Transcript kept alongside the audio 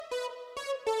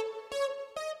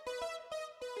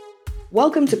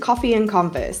Welcome to Coffee and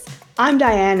Converse. I'm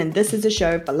Diane, and this is a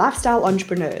show for lifestyle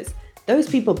entrepreneurs, those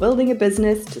people building a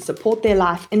business to support their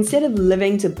life instead of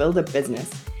living to build a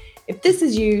business. If this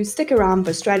is you, stick around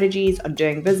for strategies on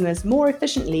doing business more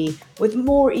efficiently, with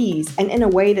more ease, and in a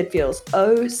way that feels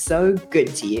oh so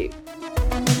good to you.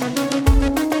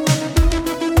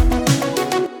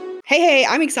 Hey,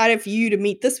 I'm excited for you to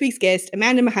meet this week's guest,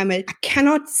 Amanda Mohammed. I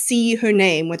cannot see her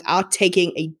name without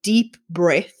taking a deep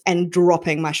breath and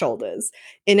dropping my shoulders.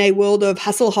 In a world of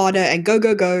hustle harder and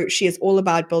go, she is all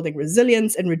about building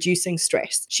resilience and reducing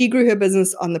stress. She grew her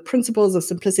business on the principles of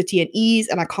simplicity and ease,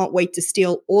 and I can't wait to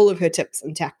steal all of her tips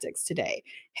and tactics today.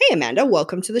 Hey, Amanda,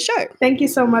 welcome to the show. Thank you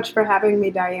so much for having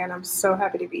me, Diane. I'm so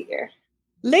happy to be here.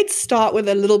 Let's start with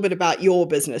a little bit about your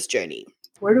business journey.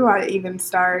 Where do I even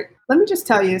start? Let me just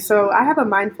tell you. So I have a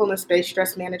mindfulness-based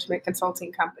stress management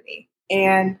consulting company.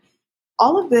 And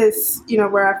all of this,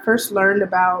 where I first learned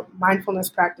about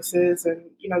mindfulness practices and,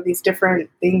 these different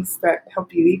things that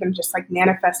help you even just like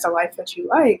manifest a life that you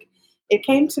like, it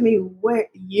came to me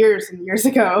years and years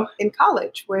ago in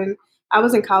college. When I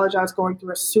was in college, I was going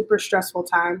through a super stressful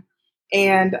time.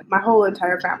 And my whole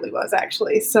entire family was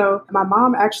actually. So my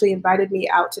mom actually invited me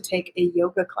out to take a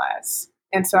yoga class.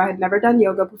 And so I had never done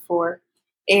yoga before.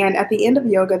 And at the end of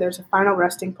yoga, there's a final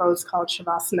resting pose called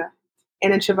Shavasana.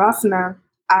 And in Shavasana,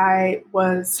 I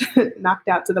was knocked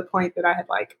out to the point that I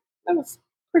was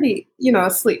pretty,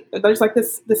 asleep. There's like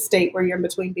this state where you're in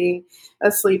between being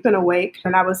asleep and awake.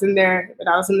 And I was in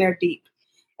there deep.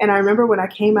 And I remember when I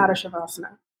came out of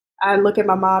Shavasana, I look at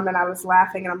my mom and I was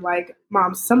laughing and I'm like,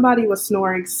 Mom, somebody was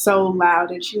snoring so loud.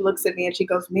 And she looks at me and she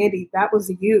goes, Mandy, that was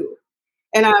you.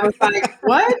 And I was like,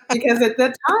 what? Because at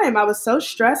that time I was so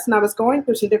stressed and I was going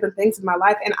through some different things in my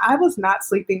life and I was not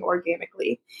sleeping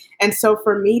organically. And so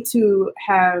for me to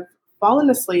have fallen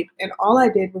asleep and all I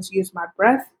did was use my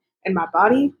breath and my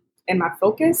body and my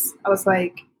focus, I was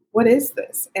like, what is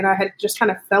this? And I had just kind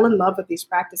of fell in love with these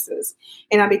practices.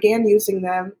 And I began using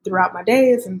them throughout my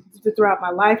days and throughout my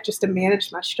life just to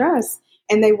manage my stress.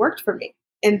 And they worked for me.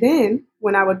 And then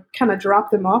when I would kind of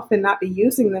drop them off and not be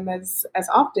using them as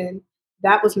often,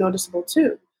 that was noticeable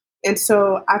too. And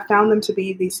so I found them to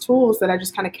be these tools that I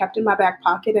just kind of kept in my back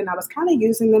pocket and I was kind of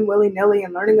using them willy-nilly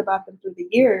and learning about them through the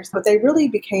years. But they really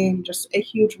became just a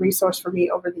huge resource for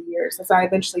me over the years as I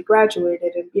eventually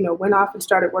graduated and, went off and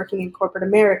started working in corporate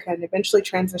America and eventually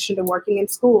transitioned to working in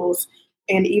schools.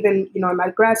 And even, in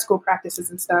my grad school practices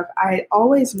and stuff, I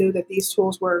always knew that these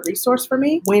tools were a resource for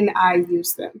me when I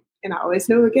used them. And I always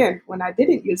knew, again, when I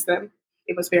didn't use them,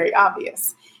 it was very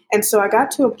obvious. And so I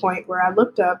got to a point where I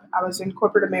looked up, I was in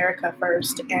corporate America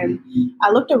first, and I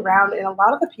looked around and a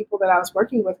lot of the people that I was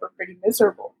working with were pretty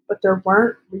miserable, but there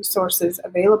weren't resources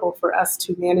available for us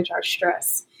to manage our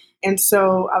stress. And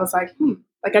so I was like,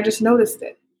 I just noticed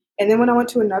it. And then when I went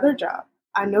to another job,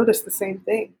 I noticed the same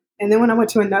thing. And then when I went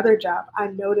to another job, I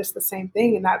noticed the same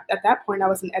thing. And at that point, I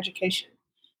was in education.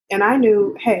 And I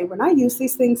knew, hey, when I use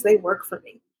these things, they work for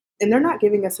me. And they're not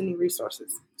giving us any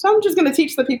resources. So I'm just going to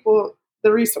teach the people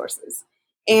the resources.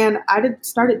 And I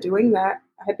started doing that.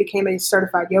 I had became a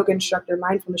certified yoga instructor,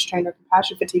 mindfulness trainer,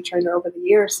 compassion fatigue trainer over the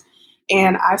years.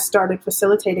 And I started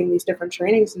facilitating these different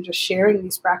trainings and just sharing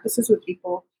these practices with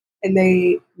people. And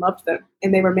they loved them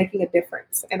and they were making a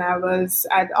difference. And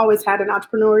I'd always had an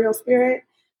entrepreneurial spirit,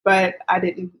 but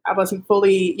I wasn't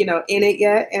fully, in it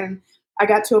yet. And I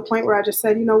got to a point where I just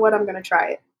said, you know what, I'm going to try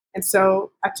it. And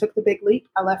so I took the big leap.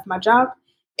 I left my job.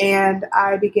 And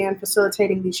I began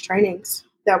facilitating these trainings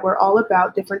that were all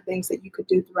about different things that you could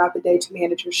do throughout the day to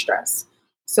manage your stress.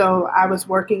 So I was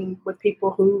working with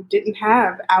people who didn't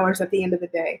have hours at the end of the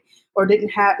day or didn't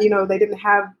have, they didn't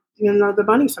have, the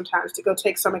money sometimes to go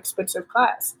take some expensive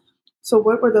class. So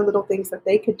what were the little things that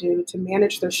they could do to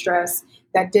manage their stress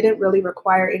that didn't really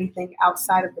require anything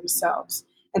outside of themselves?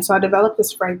 And so I developed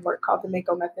this framework called the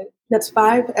Mako Method. That's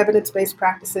 5 evidence-based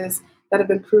practices that have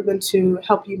been proven to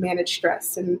help you manage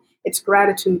stress. And it's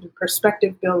gratitude and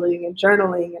perspective building and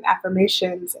journaling and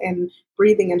affirmations and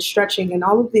breathing and stretching and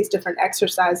all of these different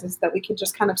exercises that we can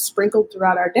just kind of sprinkle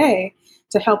throughout our day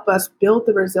to help us build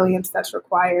the resilience that's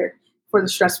required for the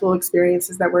stressful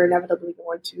experiences that we're inevitably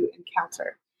going to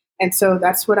encounter. And so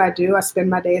that's what I do. I spend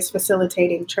my days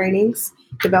facilitating trainings,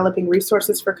 developing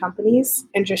resources for companies,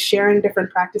 and just sharing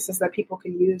different practices that people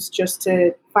can use just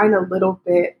to find a little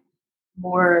bit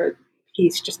more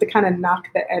peace, just to kind of knock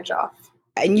the edge off.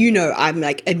 And I'm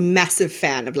like a massive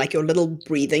fan of like your little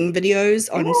breathing videos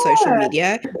on social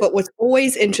media. But what's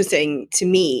always interesting to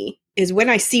me is when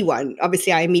I see one,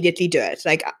 obviously I immediately do it.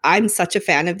 Like I'm such a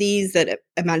fan of these that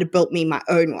Amanda built me my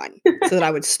own one so that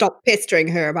I would stop pestering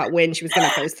her about when she was going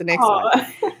to post the next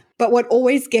one. But what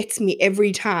always gets me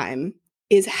every time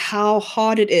is how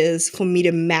hard it is for me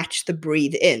to match the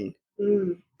breathe in.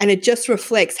 And it just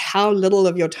reflects how little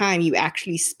of your time you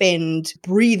actually spend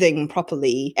breathing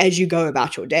properly as you go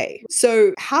about your day.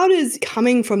 So, how does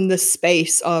coming from this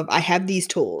space of I have these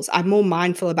tools, I'm more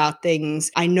mindful about things,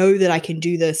 I know that I can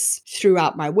do this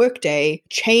throughout my workday,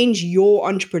 change your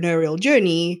entrepreneurial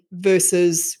journey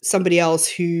versus somebody else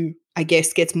who I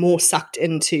guess gets more sucked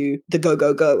into the go,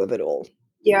 go, go of it all?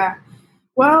 Yeah.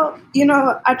 Well,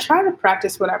 I try to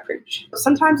practice what I preach.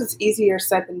 Sometimes it's easier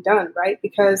said than done, right?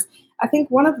 Because I think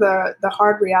one of the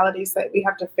hard realities that we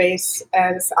have to face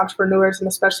as entrepreneurs, and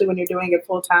especially when you're doing it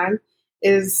full time,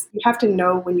 is you have to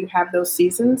know when you have those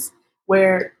seasons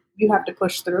where you have to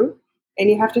push through, and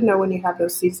you have to know when you have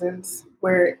those seasons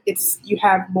where you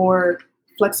have more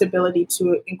flexibility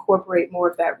to incorporate more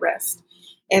of that rest.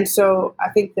 And so I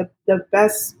think the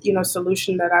best,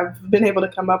 solution that I've been able to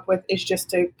come up with is just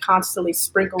to constantly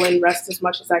sprinkle in rest as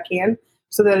much as I can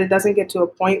so that it doesn't get to a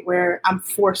point where I'm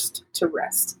forced to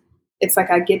rest. It's like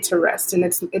I get to rest and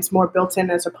it's more built in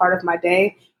as a part of my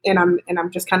day, and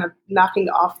I'm just kind of knocking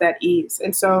off that ease.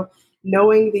 And so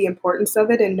knowing the importance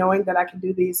of it and knowing that I can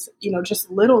do these, just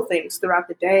little things throughout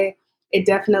the day, it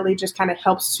definitely just kind of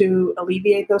helps to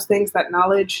alleviate those things, that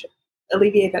knowledge,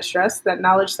 alleviate that stress, that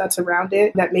knowledge that's around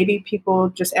it, that maybe people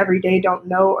just every day don't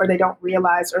know, or they don't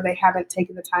realize, or they haven't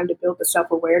taken the time to build the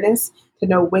self-awareness to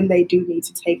know when they do need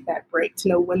to take that break, to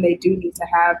know when they do need to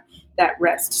have that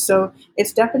rest. So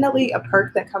it's definitely a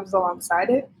perk that comes alongside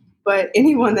it. But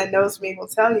anyone that knows me will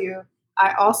tell you,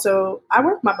 I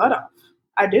work my butt off.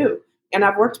 I do. And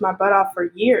I've worked my butt off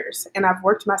for years, and I've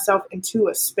worked myself into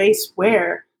a space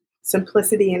where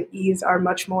simplicity and ease are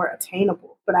much more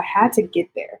attainable. But I had to get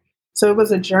there. So it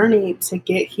was a journey to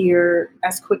get here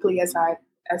as quickly as I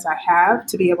have,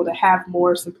 to be able to have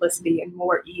more simplicity and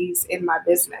more ease in my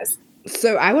business.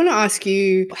 So I want to ask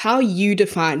you how you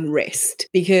define rest,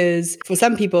 because for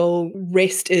some people,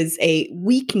 rest is a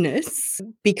weakness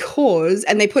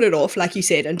and they put it off, like you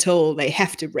said, until they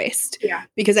have to rest. Yeah.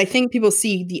 Because I think people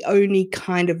see the only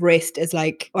kind of rest as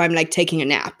like, oh, I'm like taking a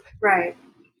nap. Right.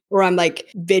 Or I'm like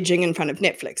vegging in front of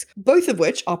Netflix, both of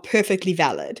which are perfectly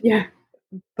valid. Yeah.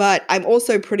 But I'm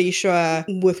also pretty sure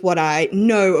with what I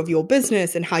know of your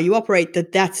business and how you operate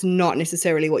that that's not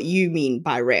necessarily what you mean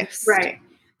by rest. Right.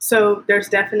 So there's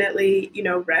definitely,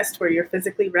 rest where you're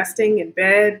physically resting in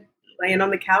bed, laying on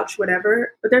the couch,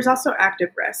 whatever. But there's also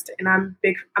active rest. And I'm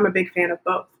a big fan of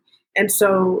both. And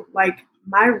so like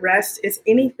my rest is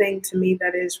anything to me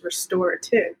that is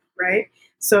restorative, right?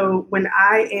 So when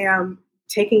I am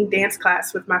taking dance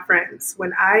class with my friends,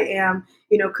 when I am,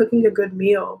 cooking a good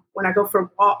meal, when I go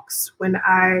for walks, when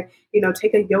I,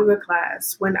 take a yoga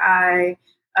class, when I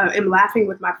am laughing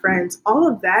with my friends, all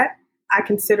of that I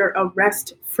consider a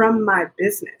rest from my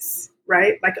business,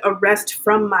 right? Like a rest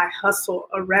from my hustle,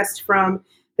 a rest from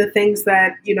the things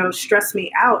that, stress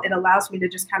me out. It allows me to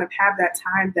just kind of have that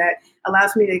time that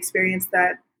allows me to experience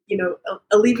that,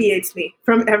 alleviates me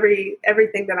from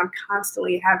everything that I'm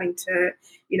constantly having to,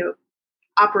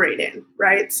 operate in,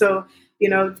 right? So,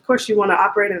 of course you want to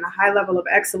operate in a high level of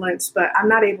excellence, but I'm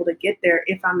not able to get there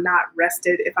if I'm not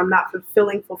rested, if I'm not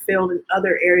fulfilled in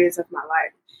other areas of my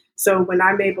life. So when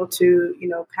I'm able to,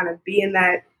 kind of be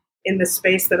in the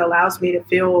space that allows me to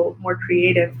feel more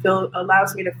creative,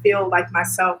 allows me to feel like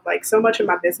myself, like so much of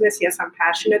my business, yes, I'm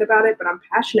passionate about it, but I'm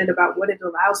passionate about what it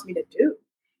allows me to do.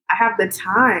 I have the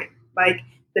time, like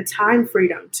the time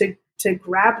freedom to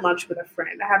grab lunch with a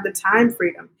friend. I have the time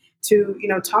freedom to,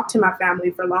 talk to my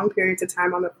family for long periods of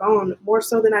time on the phone, more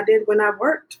so than I did when I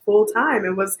worked full time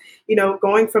and was,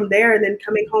 going from there and then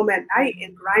coming home at night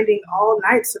and grinding all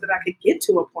night so that I could get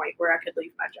to a point where I could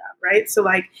leave my job. Right. So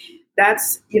like,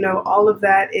 that's, all of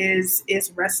that is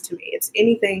rest to me. It's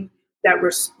anything that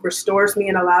restores me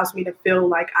and allows me to feel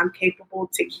like I'm capable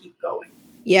to keep going.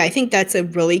 Yeah, I think that's a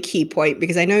really key point,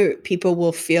 because I know people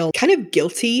will feel kind of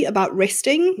guilty about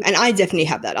resting. And I definitely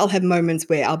have that. I'll have moments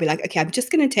where I'll be like, okay, I'm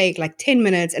just going to take like 10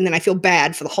 minutes. And then I feel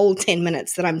bad for the whole 10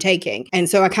 minutes that I'm taking. And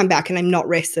so I come back and I'm not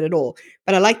rested at all.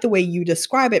 But I like the way you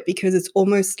describe it, because it's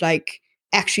almost like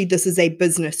actually this is a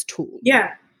business tool.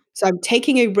 Yeah. So I'm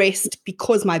taking a rest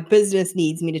because my business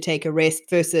needs me to take a rest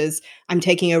versus I'm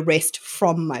taking a rest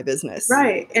from my business.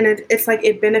 Right. And it's like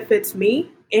it benefits me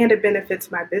and it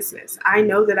benefits my business. I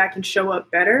know that I can show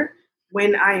up better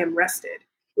when I am rested.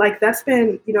 Like that's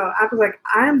been, I was like,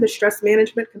 I'm the stress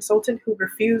management consultant who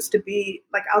refused to be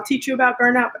like, I'll teach you about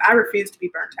burnout, but I refuse to be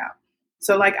burnt out.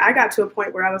 So like I got to a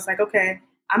point where I was like, okay,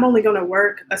 I'm only going to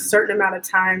work a certain amount of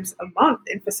times a month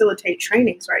and facilitate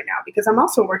trainings right now, because I'm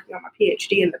also working on my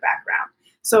PhD in the background.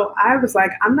 So I was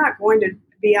like, I'm not going to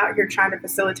be out here trying to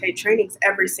facilitate trainings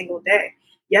every single day.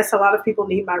 Yes, a lot of people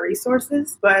need my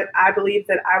resources, but I believe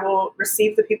that I will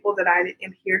receive the people that I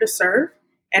am here to serve,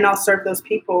 and I'll serve those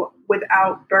people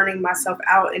without burning myself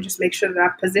out, and just make sure that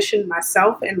I've positioned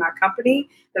myself and my company,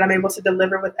 that I'm able to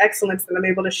deliver with excellence, that I'm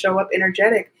able to show up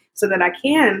energetic so that I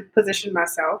can position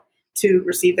myself to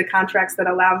receive the contracts that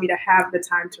allow me to have the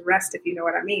time to rest, if you know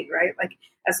what I mean, right? Like,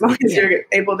 as long as you're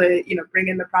able to, bring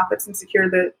in the profits and secure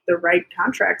the right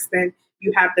contracts, then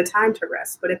you have the time to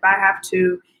rest. But if I have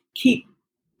to keep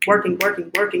working,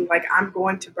 like, I'm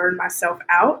going to burn myself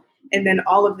out. And then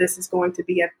all of this is going to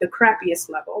be at the crappiest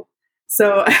level.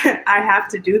 So I have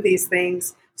to do these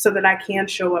things so that I can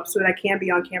show up, so that I can be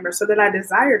on camera, so that I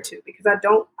desire to, because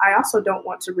I also don't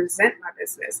want to resent my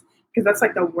business, because that's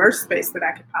like the worst space that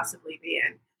I could possibly be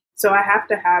in. So I have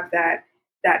to have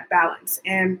that balance.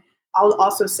 And I'll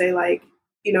also say, like,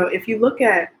 if you look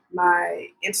at my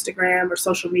Instagram or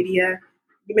social media,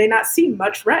 you may not see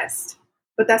much rest,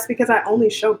 but that's because I only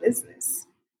show business.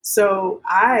 So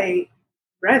I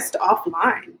rest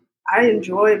offline. I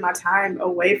enjoy my time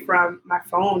away from my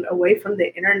phone, away from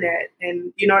the internet,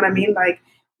 and you know what I mean? Like,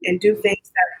 and do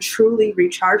things that truly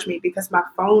recharge me, because my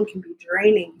phone can be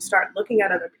draining. You start looking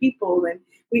at other people, and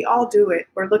we all do it.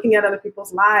 We're looking at other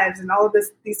people's lives and all of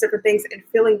these different things, and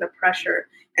feeling the pressure.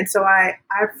 And so I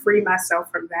free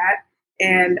myself from that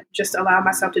and just allow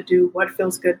myself to do what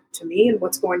feels good to me and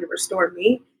what's going to restore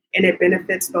me. And it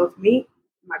benefits both me,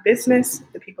 my business,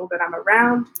 the people that I'm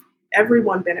around.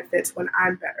 Everyone benefits when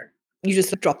I'm better. You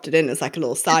just dropped it in as like a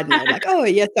little side note, like, oh,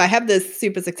 yes, so I have this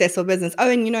super successful business.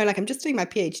 Oh, and like, I'm just doing my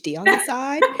PhD on the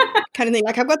side kind of thing.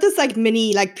 Like, I've got this like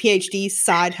mini like PhD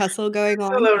side hustle going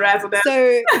on. A little razzle dazzle.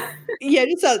 So yeah,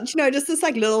 just this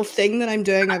like little thing that I'm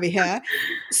doing over here.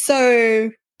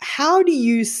 So how do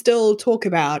you still talk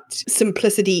about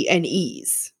simplicity and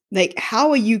ease? Like, how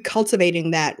are you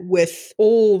cultivating that with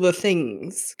all the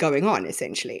things going on,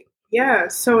 essentially? Yeah,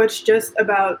 so it's just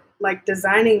about like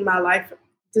designing my life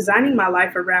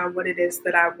around what it is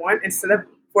that I want, instead of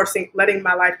letting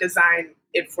my life design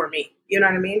it for me. You know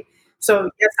what I mean? So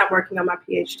yes, I'm working on my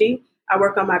PhD. I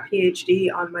work on my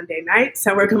PhD on Monday nights.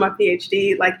 I work on my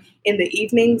PhD like in the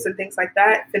evenings and things like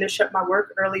that. Finish up my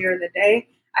work earlier in the day.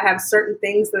 I have certain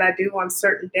things that I do on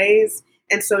certain days.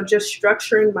 And so just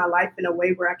structuring my life in a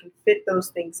way where I can fit those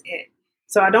things in.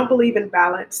 So I don't believe in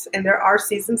balance, and there are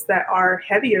seasons that are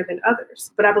heavier than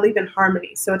others, but I believe in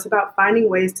harmony. So it's about finding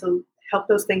ways to help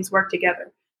those things work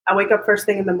together. I wake up first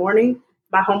thing in the morning.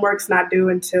 My homework's not due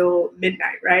until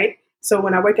midnight, right? So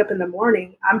when I wake up in the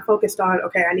morning, I'm focused on,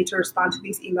 okay, I need to respond to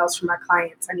these emails from my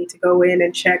clients. I need to go in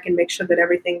and check and make sure that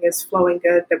everything is flowing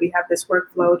good, that we have this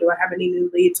workflow. Do I have any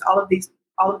new leads? All of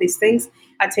these things,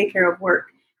 I take care of work.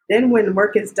 Then when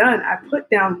work is done, I put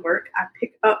down work, I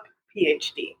pick up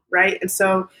PhD, right? And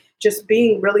so just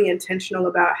being really intentional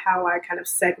about how I kind of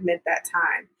segment that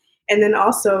time. And then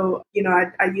also,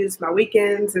 I use my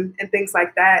weekends and things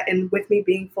like that. And with me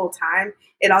being full time,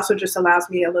 it also just allows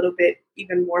me a little bit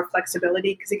even more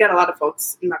flexibility, because you got a lot of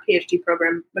folks in my PhD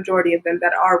program, majority of them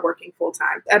that are working full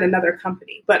time at another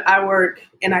company. But I work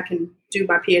and I can do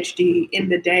my PhD in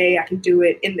the day, I can do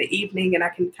it in the evening, and I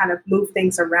can kind of move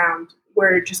things around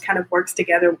where it just kind of works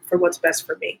together for what's best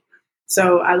for me.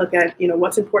 So I look at,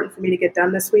 what's important for me to get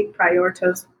done this week,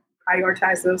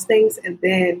 prioritize those things, and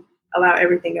then allow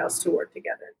everything else to work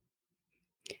together.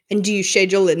 And do you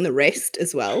schedule in the rest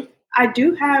as well? I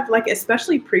do have, like,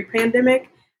 especially pre-pandemic,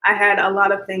 I had a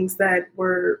lot of things that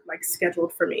were like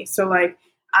scheduled for me. So like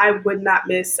I would not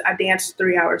miss, I danced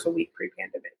 3 hours a week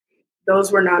pre-pandemic.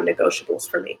 Those were non-negotiables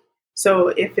for me. So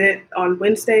if it on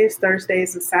Wednesdays,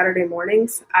 Thursdays, and Saturday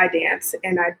mornings, I dance,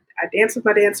 and I dance with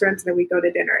my dance friends, and then we go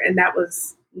to dinner. And that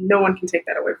was, no one can take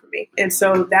that away from me. And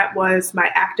so that was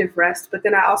my active rest. But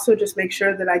then I also just make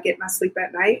sure that I get my sleep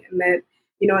at night, and that,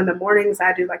 in the mornings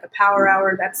I do like a power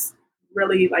hour. That's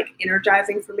really like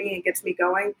energizing for me and gets me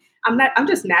going. I'm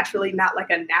just naturally not like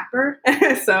a napper.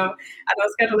 So I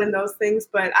don't schedule in those things,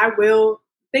 but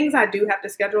things I do have to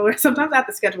schedule, or sometimes I have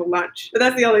to schedule lunch, but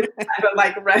that's the only type of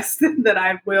like rest that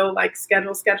I will like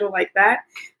schedule like that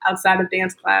outside of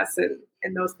dance class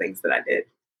and those things that I did.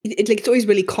 It's always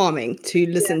really calming to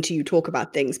listen to you talk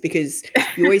about things, because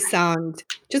you always sound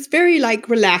just very like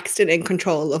relaxed and in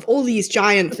control of all these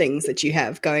giant things that you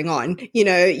have going on.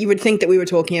 You would think that we were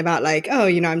talking about like, oh,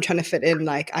 I'm trying to fit in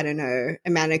like, I don't know, a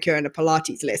manicure and a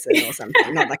Pilates lesson or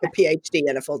something, not like a PhD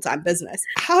and a full-time business.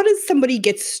 How does somebody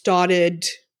get started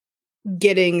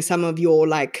getting some of your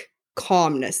like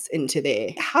calmness into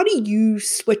there. How do you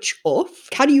switch off?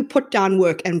 How do you put down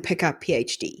work and pick up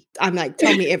PhD? I'm like,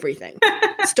 tell me everything.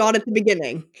 Start at the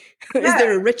beginning. Is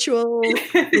there a ritual?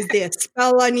 Is there a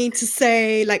spell I need to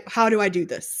say? Like, how do I do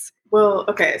this? Well,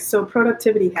 okay, so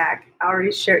productivity hack. I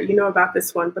already shared, you know about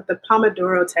this one, but the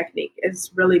Pomodoro technique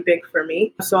is really big for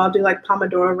me. So I'll do like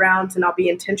Pomodoro rounds and I'll be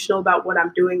intentional about what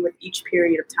I'm doing with each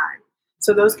period of time.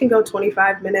 So those can go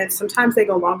 25 minutes. Sometimes they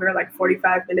go longer, like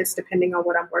 45 minutes, depending on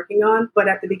what I'm working on. But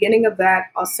at the beginning of that,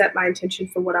 I'll set my intention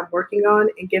for what I'm working on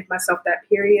and give myself that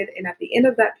period. And at the end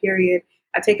of that period,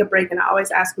 I take a break and I always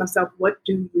ask myself, what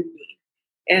do you need?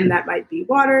 And that might be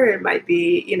water. It might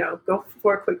be, go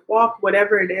for a quick walk,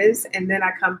 whatever it is. And then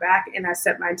I come back and I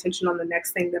set my intention on the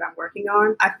next thing that I'm working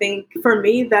on. I think for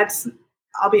me,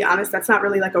 I'll be honest, that's not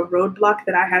really like a roadblock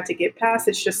that I had to get past.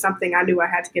 It's just something I knew I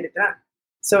had to get it done.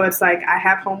 So it's like I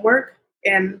have homework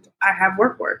and I have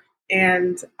work,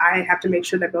 and I have to make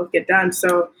sure that both get done.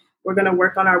 So we're going to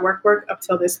work on our work up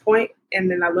till this point. And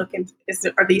then I look and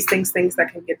are these things that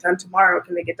can get done tomorrow?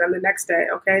 Can they get done the next day?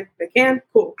 Okay, they can.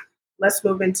 Cool. Let's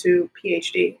move into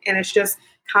PhD. And it's just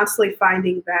constantly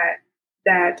finding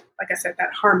that, like I said,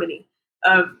 that harmony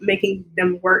of making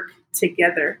them work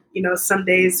together. Some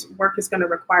days work is going to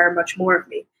require much more of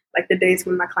me. Like the days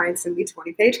when my clients send me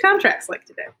 20-page contracts like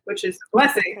today, which is a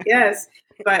blessing, yes,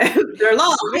 but they're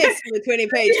long. Yes, for the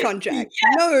 20-page contract.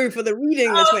 Yes. No, for the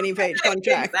reading the 20-page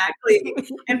contract. Exactly.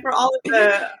 And for all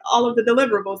of the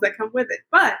deliverables that come with it.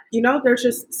 But, there's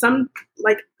just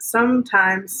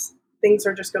sometimes things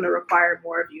are just going to require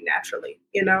more of you naturally,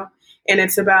 and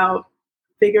it's about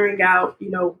figuring out,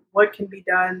 what can be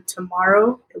done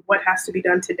tomorrow and what has to be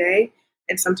done today.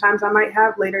 And sometimes I might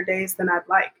have later days than I'd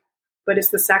like. But it's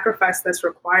the sacrifice that's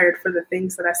required for the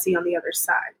things that I see on the other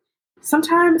side.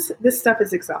 Sometimes this stuff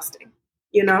is exhausting,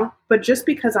 but just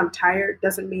because I'm tired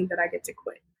doesn't mean that I get to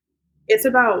quit. It's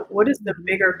about what is the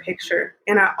bigger picture.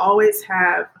 And I always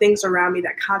have things around me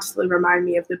that constantly remind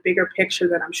me of the bigger picture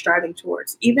that I'm striving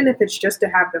towards, even if it's just to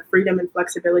have the freedom and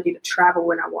flexibility to travel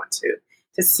when I want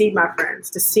to see my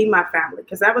friends, to see my family.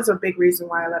 Because that was a big reason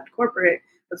why I left corporate,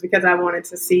 was because I wanted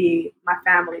to see my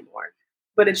family more.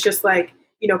 But it's just like,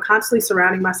 constantly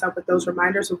surrounding myself with those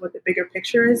reminders of what the bigger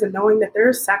picture is and knowing that there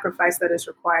is sacrifice that is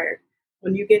required.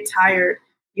 When you get tired,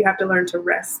 you have to learn to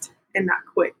rest and not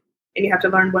quit. And you have to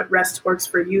learn what rest works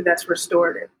for you that's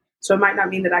restorative. So it might not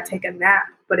mean that I take a nap,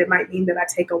 but it might mean that I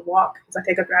take a walk, because I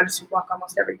take a gratitude walk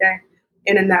almost every day.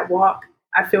 And in that walk,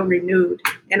 I feel renewed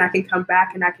and I can come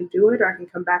back and I can do it, or I can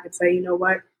come back and say, you know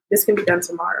what, this can be done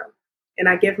tomorrow. And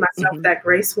I give myself that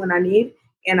grace when I need.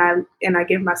 And I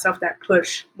give myself that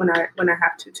push when I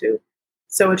have to too.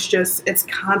 So it's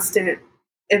constant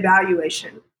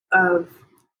evaluation of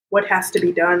what has to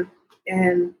be done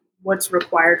and what's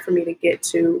required for me to get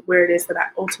to where it is that I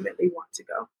ultimately want to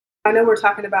go. I know we're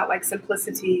talking about like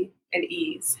simplicity and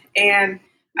ease, and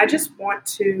I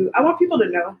want people to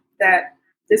know that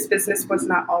this business was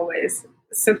not always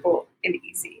simple and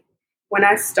easy. When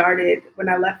I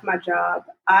left my job,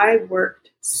 I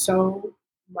worked so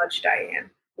much,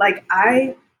 Diane. Like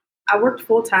I worked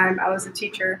full time. I was a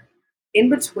teacher. In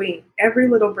between every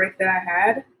little break that I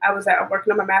had, I was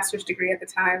working on my master's degree at the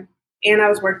time, and I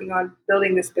was working on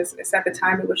building this business. At the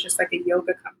time, it was just like a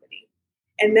yoga company.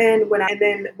 And then when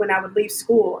I would leave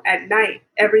school at night,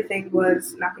 everything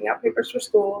was knocking out papers for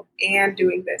school and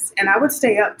doing this. And I would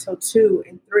stay up till 2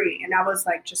 and 3, and I was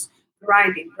like just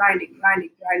grinding.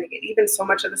 And even so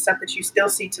much of the stuff that you still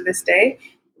see to this day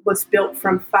was built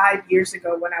from 5 years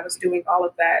ago when I was doing all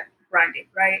of that grinding,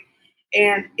 right?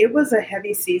 And it was a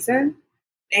heavy season,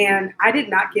 and I did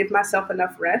not give myself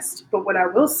enough rest. But what I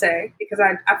will say, because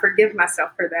I forgive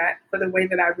myself for that, for the way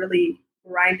that I really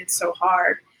grinded so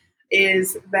hard,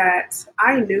 is that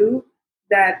I knew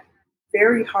that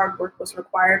very hard work was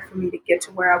required for me to get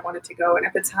to where I wanted to go. And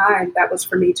at the time, that was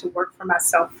for me to work for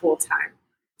myself full time.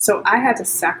 So I had to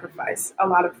sacrifice a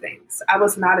lot of things. I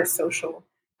was not as social.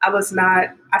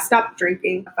 I stopped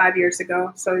drinking 5 years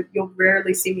ago, so you'll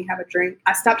rarely see me have a drink.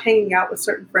 I stopped hanging out with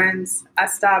certain friends. I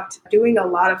stopped doing a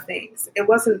lot of things. It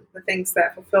wasn't the things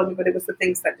that fulfilled me, but it was the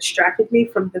things that distracted me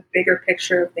from the bigger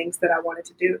picture of things that I wanted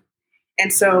to do.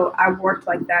 And so I worked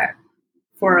like that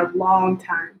for a long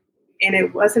time. And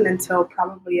it wasn't until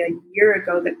probably a year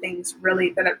ago that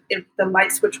the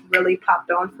light switch really popped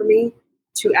on for me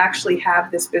to actually have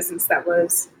this business that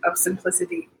was of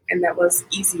simplicity and that was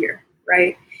easier,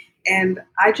 right? And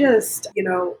I just,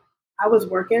 I was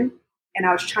working and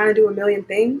I was trying to do a million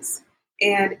things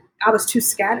and I was too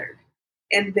scattered.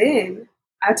 And then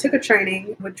I took a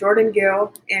training with Jordan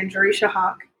Gill and Jerisha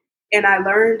Hawk, and I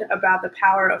learned about the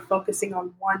power of focusing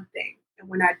on one thing. And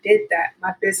when I did that,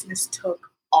 my business took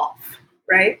off,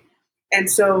 right? And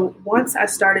so once I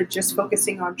started just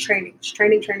focusing on training,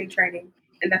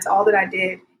 and that's all that I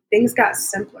did, things got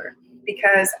simpler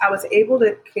because I was able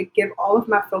to give all of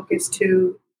my focus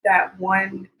to that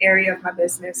one area of my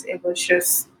business. It was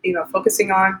just,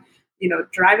 focusing on,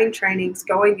 driving trainings,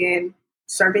 going in,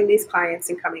 serving these clients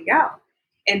and coming out.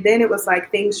 And then it was like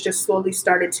things just slowly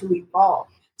started to evolve.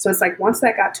 So it's like once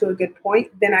that got to a good point,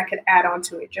 then I could add on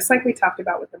to it. Just like we talked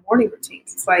about with the morning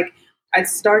routines. It's like I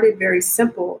started very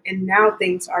simple and now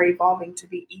things are evolving to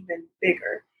be even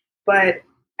bigger. But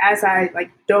as I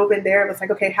dove in there, it was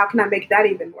like, okay, how can I make that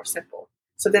even more simple?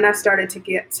 So then I started to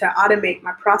get to automate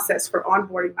my process for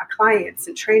onboarding my clients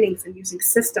and trainings and using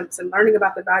systems and learning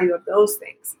about the value of those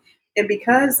things. And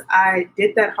because I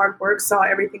did that hard work, saw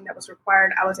everything that was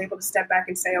required, I was able to step back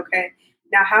and say, okay,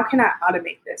 now how can I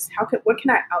automate this? What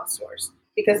can I outsource?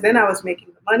 Because then I was making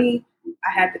the money,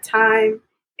 I had the time,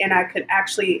 and I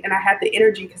had the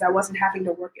energy because I wasn't having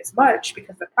to work as much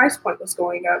because the price point was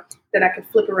going up, that I could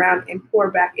flip around and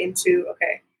pour back into,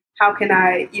 okay, how can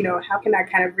I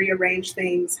kind of rearrange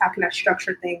things? How can I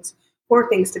structure things for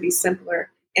things to be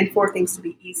simpler and for things to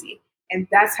be easy? And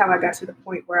that's how I got to the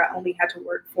point where I only had to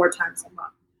work 4 times a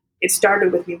month. It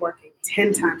started with me working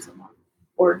 10 times a month,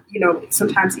 or,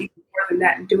 sometimes even more than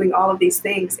that, and doing all of these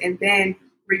things, and then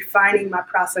refining my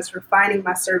process, refining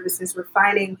my services,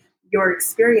 refining your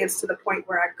experience to the point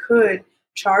where I could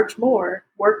charge more,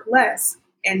 work less.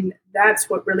 And that's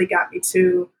what really got me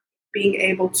to being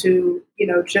able to,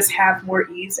 just have more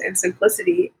ease and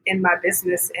simplicity in my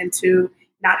business and to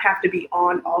not have to be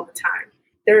on all the time.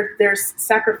 There's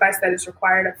sacrifice that is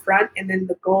required up front, and then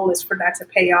the goal is for that to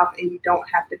pay off and you don't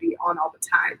have to be on all the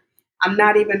time. I'm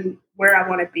not even where I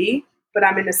want to be, but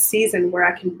I'm in a season where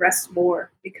I can rest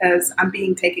more because I'm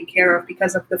being taken care of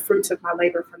because of the fruits of my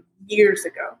labor from years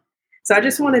ago. So I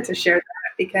just wanted to share that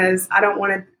because I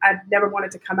never wanted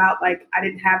to come out like I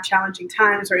didn't have challenging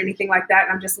times or anything like that.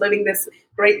 And I'm just living this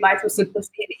great life of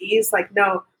simplicity and ease. Like,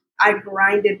 no, I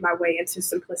grinded my way into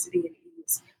simplicity and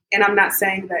ease. And I'm not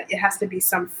saying that it has to be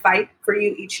some fight for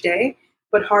you each day,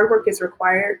 but hard work is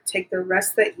required. Take the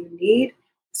rest that you need,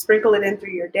 sprinkle it in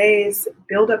through your days,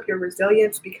 build up your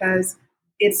resilience because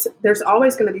there's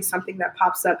always going to be something that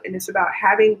pops up. And it's about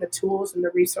having the tools and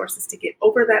the resources to get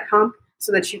over that hump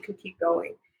so that you can keep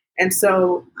going. And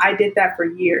so I did that for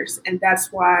years. And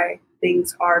that's why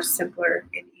things are simpler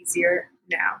and easier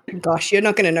now. Gosh, you're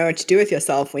not going to know what to do with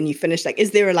yourself when you finish. Are you going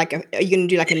to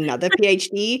do another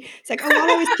PhD? It's like, while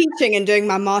I was teaching and doing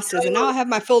my master's and now I have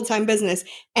my full-time business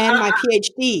and my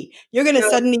PhD, you're going to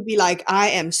suddenly be like, I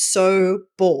am so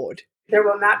bored. There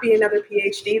will not be another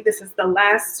PhD. This is the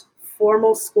last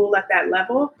formal school at that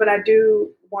level, but I do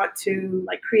want to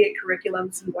create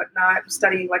curriculums and whatnot. I'm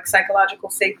studying psychological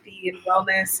safety and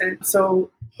wellness. And so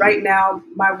right now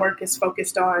my work is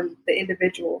focused on the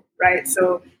individual, right?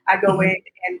 So I go in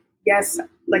and yes, I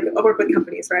work with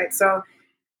companies, right? So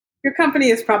your company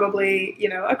is probably,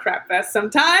 a crap fest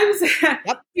sometimes.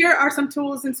 Yep. Here are some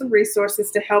tools and some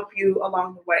resources to help you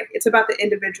along the way. It's about the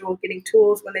individual getting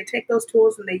tools. When they take those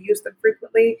tools and they use them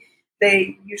frequently,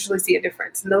 they usually see a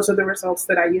difference. And those are the results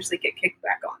that I usually get kicked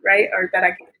back on, right? Or that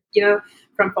I get,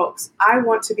 from folks. I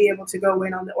want to be able to go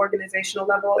in on the organizational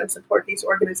level and support these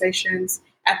organizations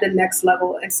at the next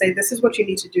level and say, this is what you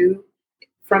need to do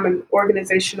from an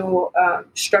organizational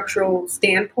structural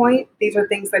standpoint. These are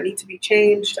things that need to be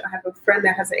changed. I have a friend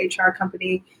that has an HR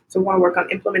company, so we want to work on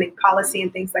implementing policy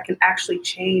and things that can actually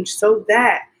change so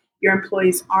that your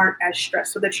employees aren't as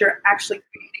stressed, so that you're actually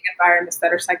creating environments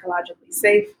that are psychologically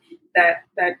safe, that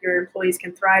your employees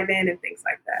can thrive in and things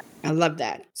like that. I love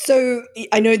that. So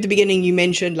I know at the beginning you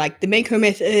mentioned the Mako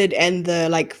method and the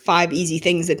 5 easy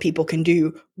things that people can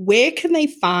do. Where can they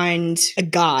find a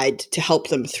guide to help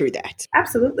them through that?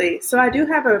 Absolutely. So I do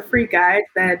have a free guide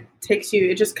that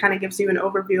it just kind of gives you an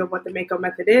overview of what the Mako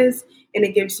method is. And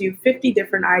it gives you 50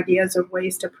 different ideas of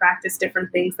ways to practice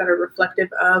different things that are reflective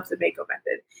of the Mako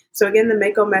method. So again, the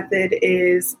Mako method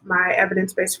is my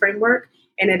evidence-based framework.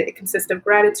 And it consists of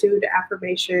gratitude,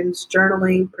 affirmations,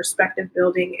 journaling, perspective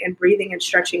building, and breathing and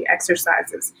stretching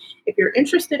exercises. If you're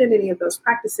interested in any of those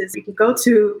practices, you can go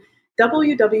to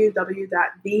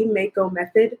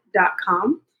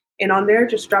www.themakomethod.com. And on there,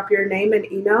 just drop your name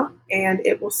and email, and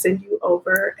it will send you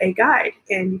over a guide.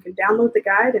 And you can download the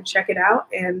guide and check it out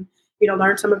and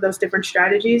learn some of those different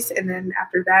strategies. And then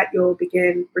after that, you'll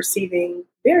begin receiving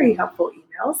very helpful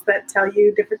emails that tell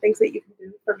you different things that you can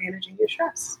do for managing your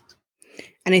stress.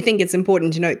 And I think it's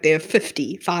important to note there are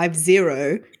 50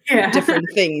 different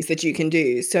things that you can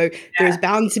do. So there's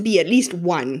bound to be at least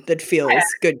one that feels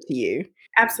good to you.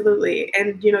 Absolutely.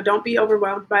 And, don't be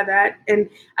overwhelmed by that. And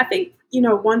I think,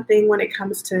 one thing when it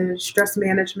comes to stress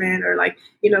management or like,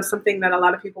 something that a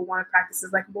lot of people want to practice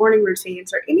is like morning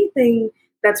routines or anything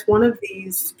that's one of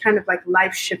these kind of like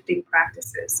life shifting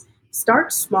practices.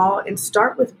 Start small and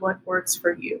start with what works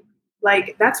for you.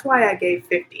 Like, that's why I gave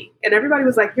 50. And everybody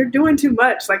was like, you're doing too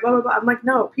much. Like, blah, blah, blah. I'm like,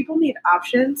 no, people need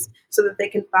options so that they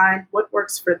can find what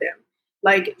works for them.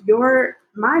 Like,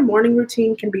 my morning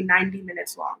routine can be 90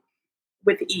 minutes long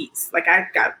with ease. Like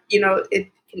I've got,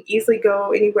 it can easily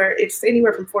go anywhere. It's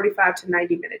anywhere from 45 to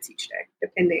 90 minutes each day,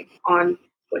 depending on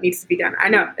what needs to be done. I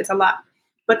know it's a lot,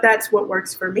 but that's what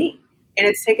works for me. And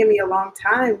it's taken me a long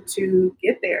time to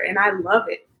get there. And I love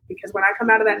it because when I come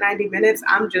out of that 90 minutes,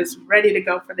 I'm just ready to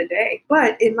go for the day.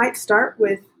 But it might start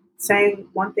with saying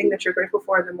one thing that you're grateful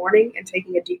for in the morning and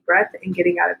taking a deep breath and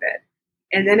getting out of bed.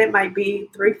 And then it might be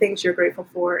three things you're grateful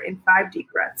for in 5 deep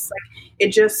breaths. Like it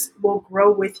just will grow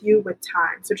with you with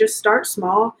time. So just start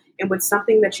small and with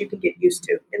something that you can get used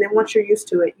to. And then once you're used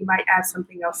to it, you might add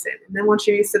something else in. And then once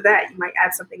you're used to that, you might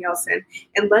add something else in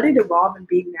and let it evolve and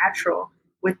be natural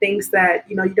with things that,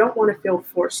 you don't want to feel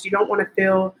forced. You don't want to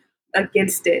feel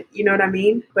against it. You know what I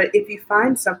mean? But if you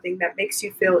find something that makes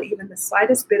you feel even the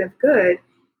slightest bit of good,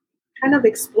 kind of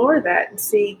explore that and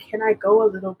see, can I go a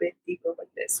little bit deeper with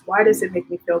this? Why does it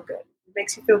make me feel good? It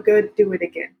makes you feel good. Do it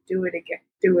again. Do it again.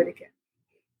 Do it again.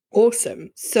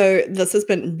 Awesome. So this has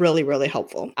been really, really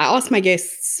helpful. I ask my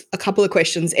guests a couple of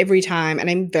questions every time, and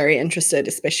I'm very interested,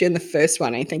 especially in the first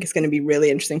one. I think it's going to be really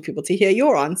interesting for people to hear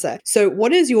your answer. So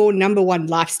what is your number one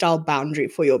lifestyle boundary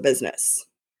for your business?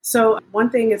 So one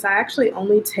thing is I actually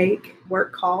only take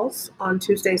work calls on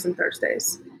Tuesdays and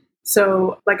Thursdays.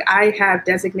 So like I have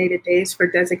designated days for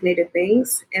designated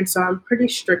things. And so I'm pretty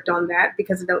strict on that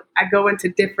because I go into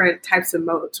different types of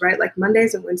modes, right? Like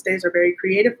Mondays and Wednesdays are very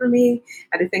creative for me.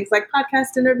 I do things like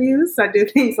podcast interviews. I do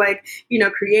things like,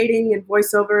 creating and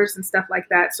voiceovers and stuff like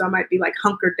that. So I might be like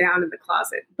hunkered down in the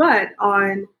closet. But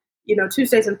on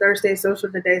Tuesdays and Thursdays, those are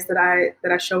the days that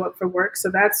I show up for work.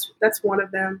 So that's one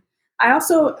of them. I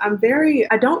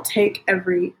don't take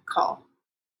every call.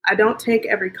 I don't take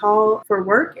every call for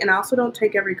work, and I also don't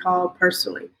take every call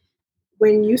personally.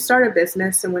 When you start a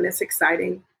business and when it's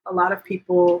exciting, a lot of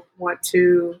people want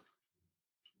to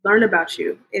learn about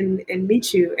you and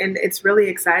meet you, and it's really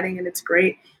exciting and it's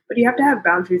great. But you have to have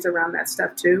boundaries around that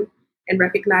stuff too, and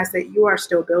recognize that you are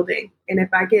still building. And if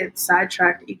I get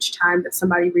sidetracked each time that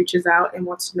somebody reaches out and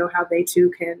wants to know how they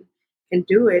too can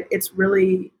do it, it's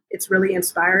really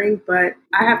inspiring. But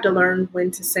I have to learn when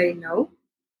to say no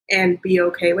and be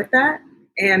okay with that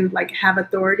and like have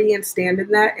authority and stand in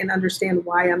that and understand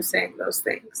why I'm saying those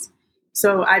things.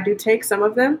 So I do take some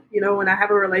of them, when I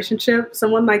have a relationship,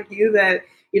 someone like you that,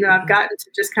 I've gotten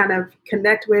to just kind of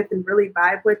connect with and really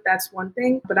vibe with, that's one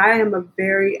thing. But I'm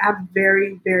very,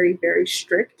 very, very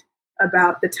strict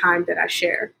about the time that I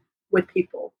share with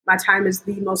people. My time is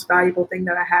the most valuable thing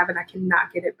that I have and I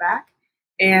cannot get it back.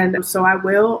 And so I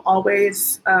will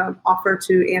always offer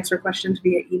to answer questions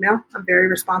via email. I'm very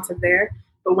responsive there.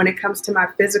 But when it comes to my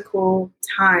physical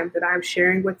time that I'm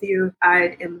sharing with you,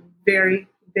 I am very,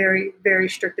 very, very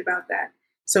strict about that.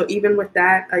 So even with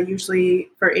that, I usually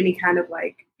for any kind of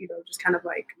like, just kind of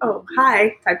like, oh,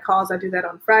 hi type calls, I do that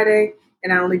on Friday.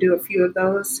 And I only do a few of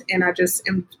those. And I'm just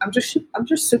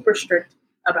super strict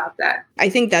about that. I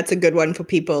think that's a good one for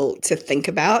people to think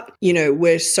about.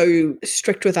 We're so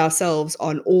strict with ourselves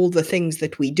on all the things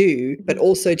that we do, but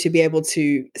also to be able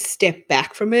to step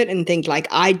back from it and think like,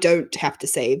 I don't have to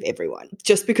save everyone.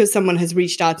 Just because someone has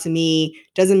reached out to me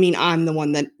doesn't mean I'm the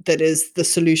one that is the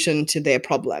solution to their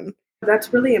problem.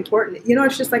 That's really important.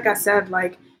 It's just like I said,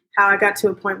 like how I got to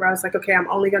a point where I was like, okay, I'm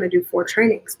only going to do 4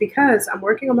 trainings because I'm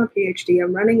working on my PhD,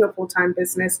 I'm running a full-time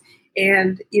business.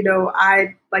 And,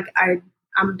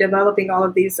 I'm developing all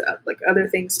of these like other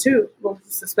things too. Well,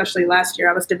 especially last year,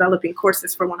 I was developing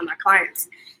courses for one of my clients.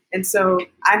 And so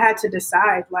I had to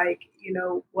decide like,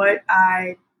 what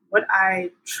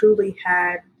I truly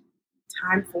had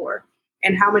time for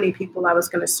and how many people I was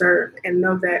going to serve and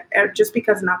know that just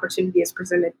because an opportunity is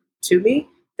presented to me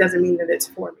doesn't mean that it's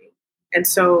for me. And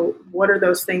so what are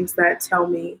those things that tell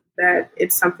me that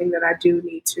it's something that I do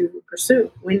need to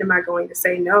pursue? When am I going to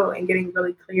say no? And getting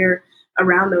really clear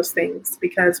around those things,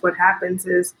 because what happens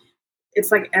is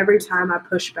it's like every time I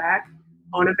push back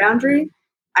on a boundary,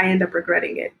 I end up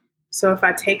regretting it. So if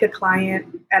I take a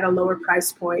client at a lower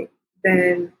price point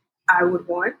than I would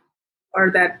want,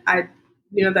 or that I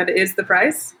that it is the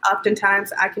price.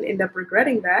 Oftentimes I can end up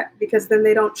regretting that because then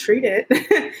they don't treat it.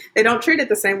 They don't treat it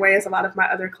the same way as a lot of my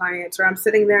other clients. Or I'm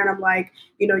sitting there and I'm like,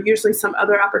 usually some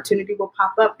other opportunity will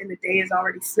pop up and the day is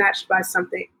already snatched by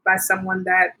someone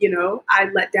that, I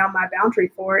let down my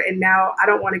boundary for. And now I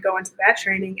don't want to go into that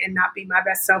training and not be my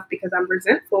best self because I'm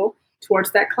resentful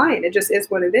towards that client. It just is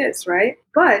what it is, right?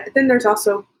 But then there's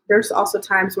also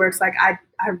times where it's like I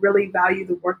really value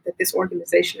the work that this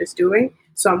organization is doing,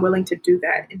 so I'm willing to do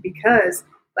that. And because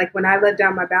like when I let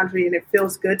down my boundary and it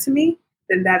feels good to me,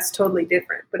 then that's totally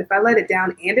different. But if I let it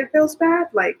down and it feels bad,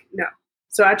 like no.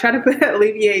 So I try to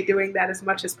alleviate doing that as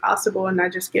much as possible, and I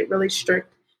just get really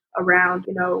strict around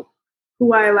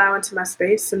who I allow into my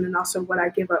space, and then also what I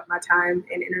give up my time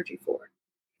and energy for.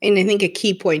 And I think a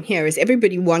key point here is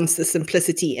everybody wants the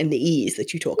simplicity and the ease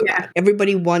that you talk about.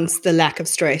 Everybody wants the lack of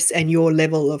stress and your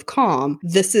level of calm.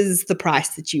 This is the price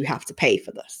that you have to pay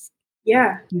for this.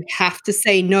 Yeah. You have to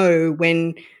say no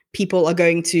when people are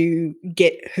going to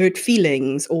get hurt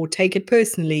feelings or take it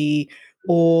personally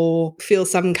or feel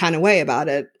some kind of way about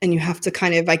it. And you have to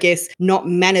kind of, I guess, not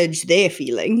manage their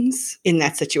feelings in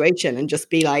that situation and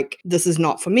just be like, this is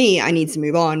not for me. I need to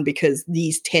move on because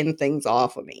these 10 things are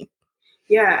for me.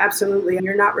 Yeah, absolutely.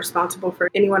 You're not responsible for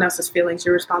anyone else's feelings.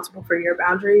 You're responsible for your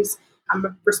boundaries.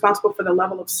 I'm responsible for the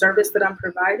level of service that I'm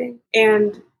providing.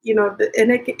 And,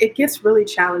 it gets really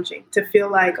challenging to feel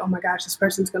like, oh my gosh, this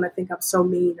person's going to think I'm so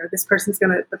mean, or this person's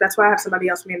going to, but that's why I have somebody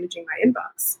else managing my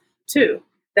inbox too,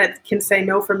 that can say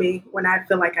no for me when I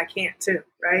feel like I can't too.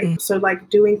 Right. Mm-hmm. So like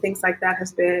doing things like that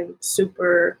has been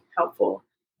super helpful.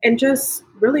 And just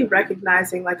really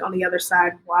recognizing, like, on the other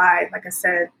side, why, like I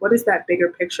said, what is that bigger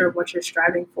picture of what you're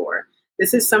striving for?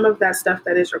 This is some of that stuff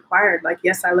that is required. Like,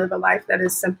 yes, I live a life that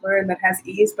is simpler and that has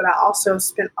ease, but I also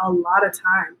spent a lot of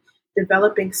time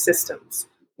developing systems,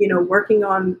 working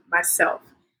on myself,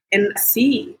 and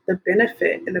see the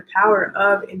benefit and the power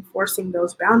of enforcing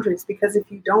those boundaries. Because if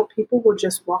you don't, people will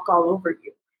just walk all over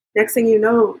you. Next thing you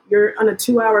know, you're on a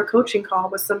 2-hour coaching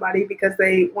call with somebody because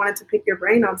they wanted to pick your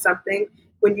brain on something,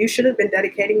 when you should have been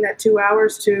dedicating that 2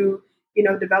 hours to,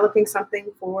 developing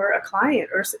something for a client,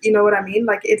 or, you know what I mean?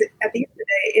 Like, it's, at the end of the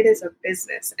day, it is a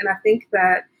business. And I think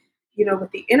that,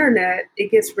 with the internet, it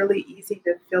gets really easy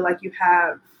to feel like you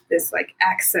have this like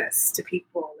access to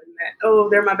people and that, oh,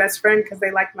 they're my best friend because they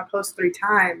liked my post 3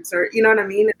 times, or, you know what I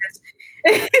mean?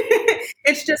 And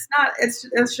it's just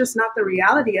not the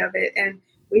reality of it. And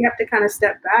we have to kind of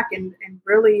step back and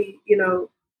really,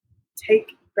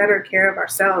 take better care of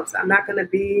ourselves. I'm not going to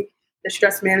be the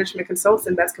stress management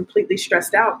consultant that's completely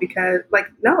stressed out because,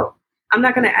 no, I'm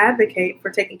not going to advocate for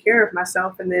taking care of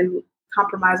myself and then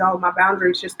compromise all of my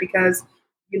boundaries just because,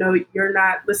 you're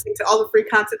not listening to all the free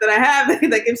content that I have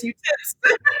that gives you tips,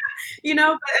 but, and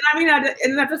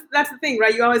that's the thing,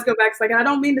 right? You always go back. It's like, I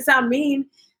don't mean to sound mean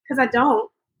because I don't,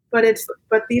 but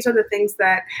these are the things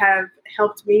that have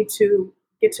helped me to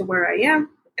get to where I am.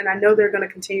 And I know they're going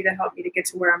to continue to help me to get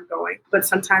to where I'm going. But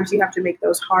sometimes you have to make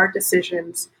those hard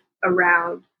decisions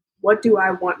around, what do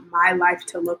I want my life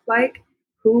to look like?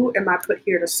 Who am I put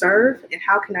here to serve? And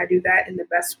how can I do that in the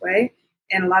best way?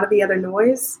 And a lot of the other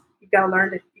noise, you've got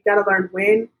to learn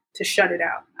when to shut it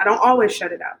out. I don't always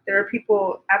shut it out. There are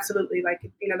people absolutely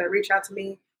that reach out to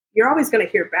me. You're always going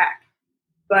to hear back.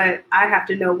 But I have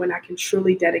to know when I can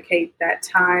truly dedicate that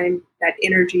time, that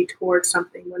energy towards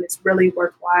something when it's really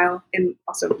worthwhile and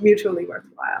also mutually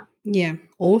worthwhile. Yeah.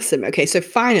 Awesome. Okay. So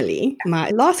finally, my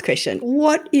last question.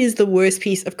 What is the worst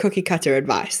piece of cookie cutter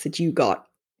advice that you got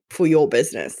for your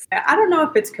business? I don't know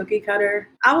if it's cookie cutter.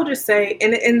 I will just say,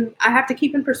 and I have to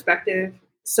keep in perspective.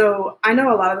 So I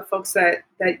know a lot of the folks that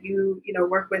you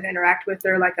work with, interact with,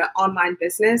 they're like an online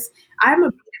business. I'm a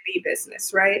B2B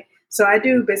business, right? So I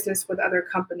do business with other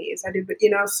companies.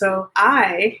 So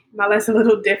my life's a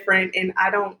little different, and I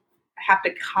don't have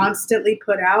to constantly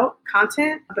put out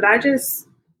content, but I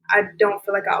don't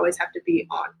feel like I always have to be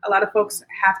on. A lot of folks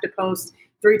have to post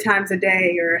 3 times a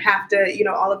day or have to,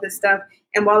 all of this stuff.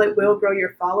 And while it will grow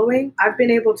your following, I've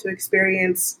been able to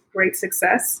experience great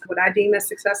success, what I deem as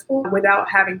successful,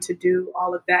 without having to do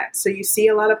all of that. So you see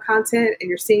a lot of content, and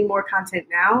you're seeing more content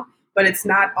now, but it's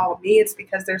not all me. It's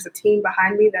because there's a team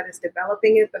behind me that is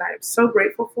developing it that I am so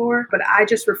grateful for. But I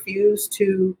just refuse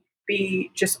to be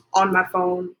just on my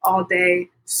phone all day,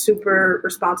 super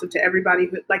responsive to everybody.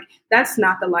 That's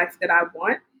not the life that I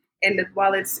want. And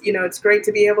while it's great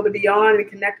to be able to be on and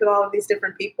connect with all of these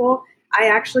different people, I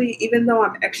actually, even though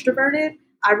I'm extroverted,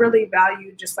 I really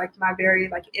value just my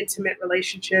very intimate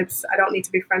relationships. I don't need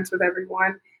to be friends with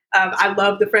everyone. I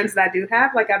love the friends that I do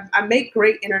have. I make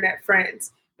great internet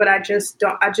friends, but I just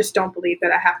don't believe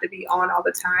that I have to be on all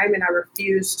the time, and I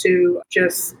refuse to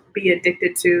just be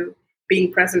addicted to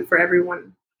being present for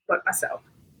everyone but myself.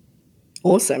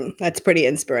 Awesome. That's pretty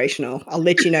inspirational. I'll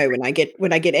let you know when I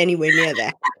get anywhere near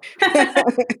that.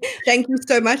 Thank you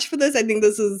so much for this. I think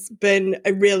this has been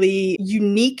a really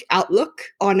unique outlook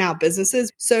on our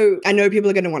businesses. So I know people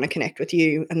are going to want to connect with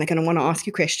you, and they're going to want to ask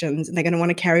you questions, and they're going to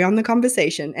want to carry on the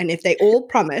conversation. And if they all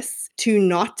promise to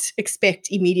not expect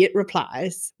immediate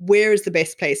replies, where is the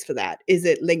best place for that? Is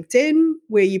it LinkedIn,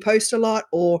 where you post a lot,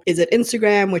 or is it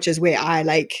Instagram, which is where I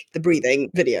like the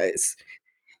breathing videos?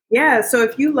 Yeah, so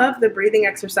if you love the breathing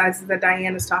exercises that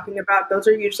Diane is talking about, those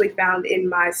are usually found in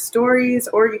my stories,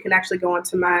 or you can actually go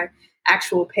onto my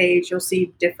actual page. You'll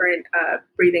see different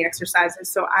breathing exercises.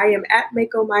 So I am at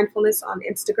Mako Mindfulness on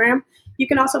Instagram. You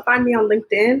can also find me on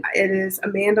LinkedIn. It is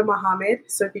Amanda Muhammad.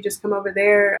 So if you just come over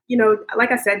there,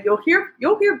 like I said, you'll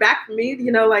hear back from me.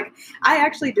 Like I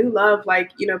actually do love,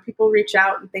 like, people reach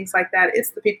out and things like that.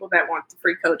 It's the people that want the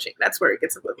free coaching. That's where it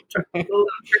gets a little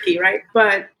tricky, right?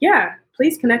 But yeah,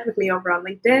 please connect with me over on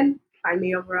LinkedIn. Find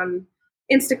me over on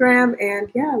Instagram. And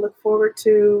yeah, I look forward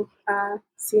to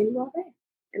seeing you all day.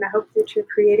 And I hope that you're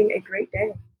creating a great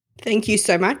day. Thank you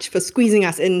so much for squeezing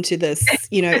us into this,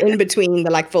 in between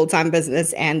the full-time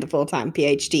business and the full-time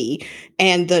PhD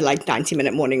and the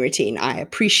 90-minute morning routine. I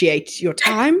appreciate your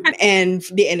time and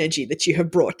the energy that you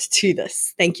have brought to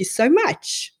this. Thank you so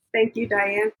much. Thank you,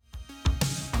 Diane.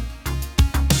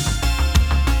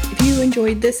 If you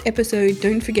enjoyed this episode,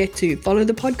 don't forget to follow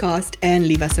the podcast and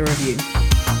leave us a review.